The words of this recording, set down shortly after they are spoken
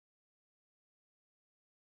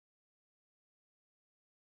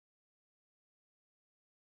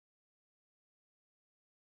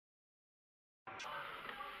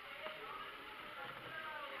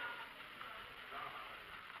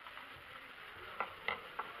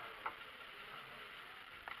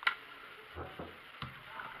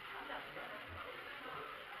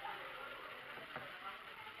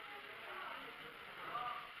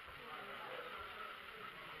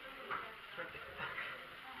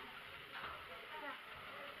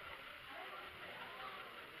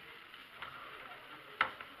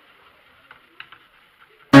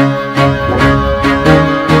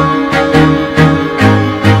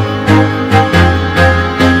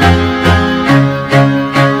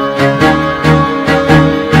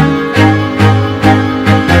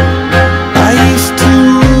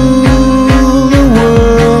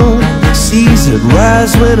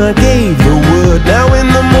when I gave the word. Now in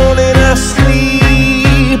the morning I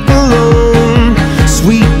sleep alone.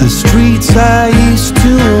 Sweep the streets I used to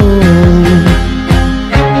own.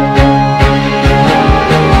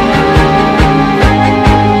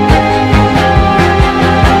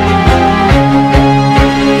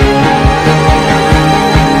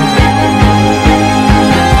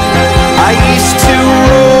 I used to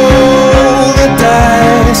roll the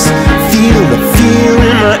dice, feel the fear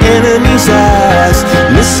in my enemy's eyes,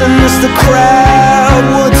 listen as the crowd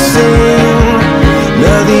would sing.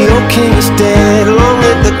 Now the old king is dead, long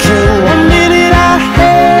live the king. One minute I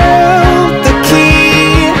held the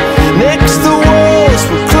key, next the walls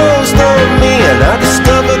were closed on me, and I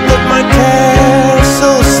discovered that my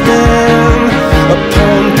castle stand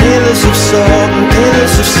upon pillars of salt and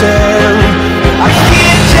pillars of sand. I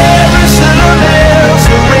hear Jerusalem bells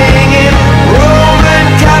are ringing, Roman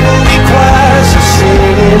cavalry choirs are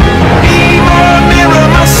singing. Be my mirror,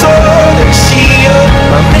 my sword and shield,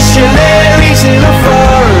 my missionaries in a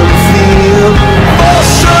foreign field. For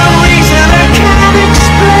some reason I can't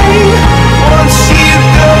explain, once you've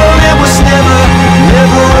gone it was never,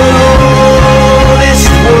 never an honest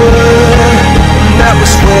word. And that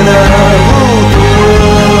was when I ruled the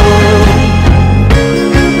world.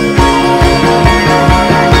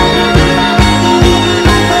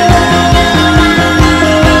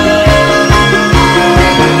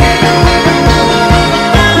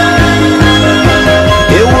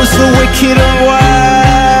 The wicked and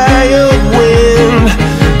wild wind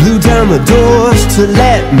blew down the doors to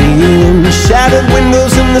let me in. Shattered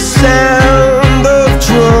windows and the sound of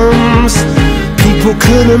drums. People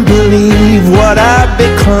couldn't believe what I'd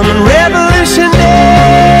become. And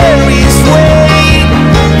revolutionaries wait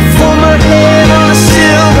for my head on a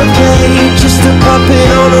silver plate, just a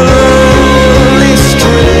puppet on a lonely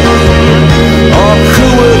string. Oh, who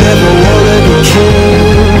would ever wanna be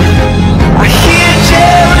king? I hear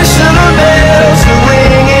Jerusalem bells are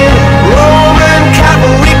ringing, Roman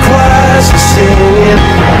cavalry choirs are singing.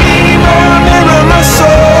 Be my mirror, my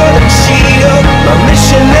sword and shield, my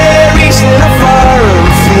missionaries in a foreign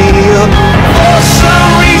field. For some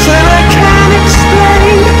reason I can't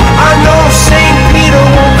explain, I know St. Peter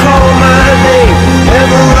won't call my name,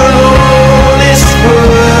 never an honest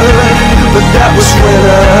word. But that was when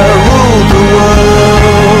I ruled the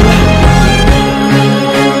world.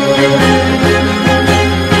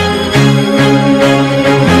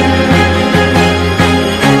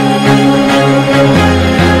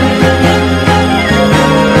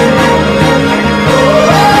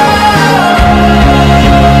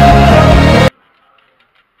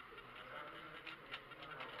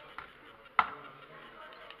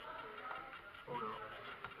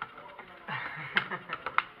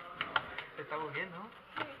 Está muy bien, ¿no?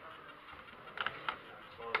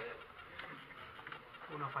 Joder.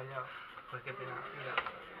 Uno fallado. Pues qué pena. Mira,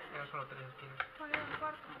 eran solo 3 esquinas. ¿Cuál era el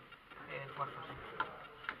cuarto? El cuarto, sí.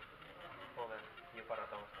 Joder, yo para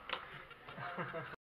todo.